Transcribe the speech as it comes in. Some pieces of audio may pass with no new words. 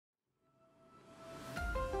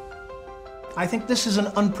I think this is an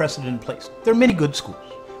unprecedented place. There are many good schools,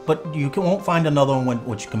 but won't find another one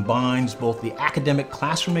which combines both the academic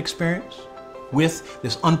classroom experience with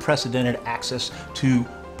this unprecedented access to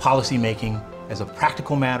policy making as a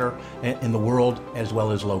practical matter in the world as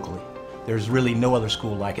well as locally. There's really no other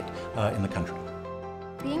school like it in the country.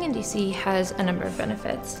 Being in DC has a number of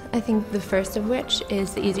benefits. I think the first of which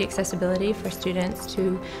is the easy accessibility for students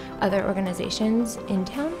to other organizations in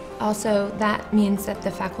town. Also, that means that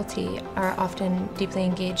the faculty are often deeply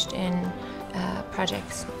engaged in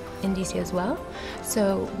projects in DC as well.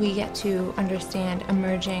 So we get to understand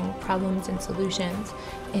emerging problems and solutions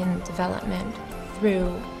in development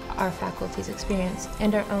through our faculty's experience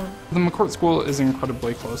and our own. The McCourt School is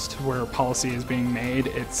incredibly close to where policy is being made.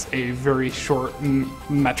 It's a very short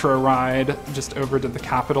metro ride just over to the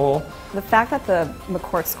Capitol. The fact that the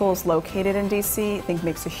McCourt School is located in DC, I think,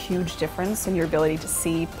 makes a huge difference in your ability to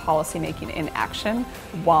see policymaking in action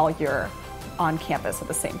while you're on campus at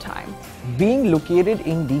the same time. Being located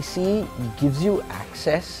in DC gives you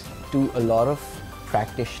access to a lot of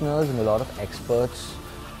practitioners and a lot of experts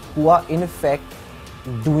who are in effect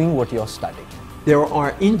doing what you're studying. There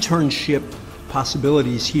are internship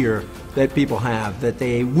possibilities here that people have that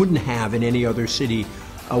they wouldn't have in any other city,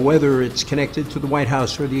 whether it's connected to the White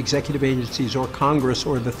House or the executive agencies or Congress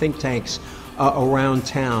or the think tanks around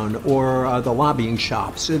town or the lobbying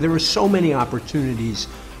shops. So there are so many opportunities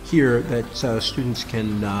here that students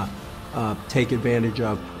can take advantage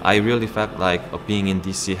of. I really felt like being in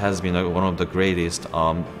DC has been one of the greatest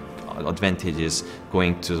advantages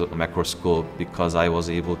going to McCourt School, because I was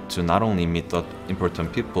able to not only meet the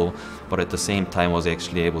important people, but at the same time was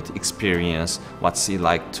actually able to experience what's it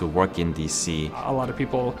like to work in DC. A lot of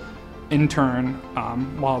people intern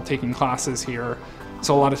while taking classes here.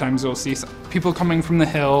 So a lot of times you'll see people coming from the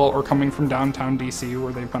Hill or coming from downtown DC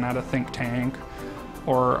where they've been at a think tank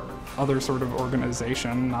or other sort of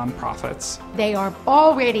organization, nonprofits. They are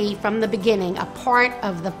already, from the beginning, a part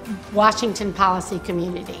of the Washington policy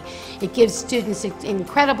community. It gives students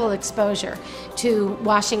incredible exposure to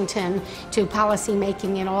Washington, to policy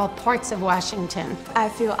making in all parts of Washington. I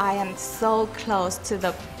feel I am so close to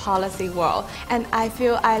the policy world, and I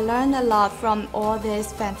feel I learned a lot from all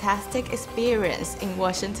this fantastic experience in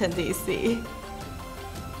Washington, D.C.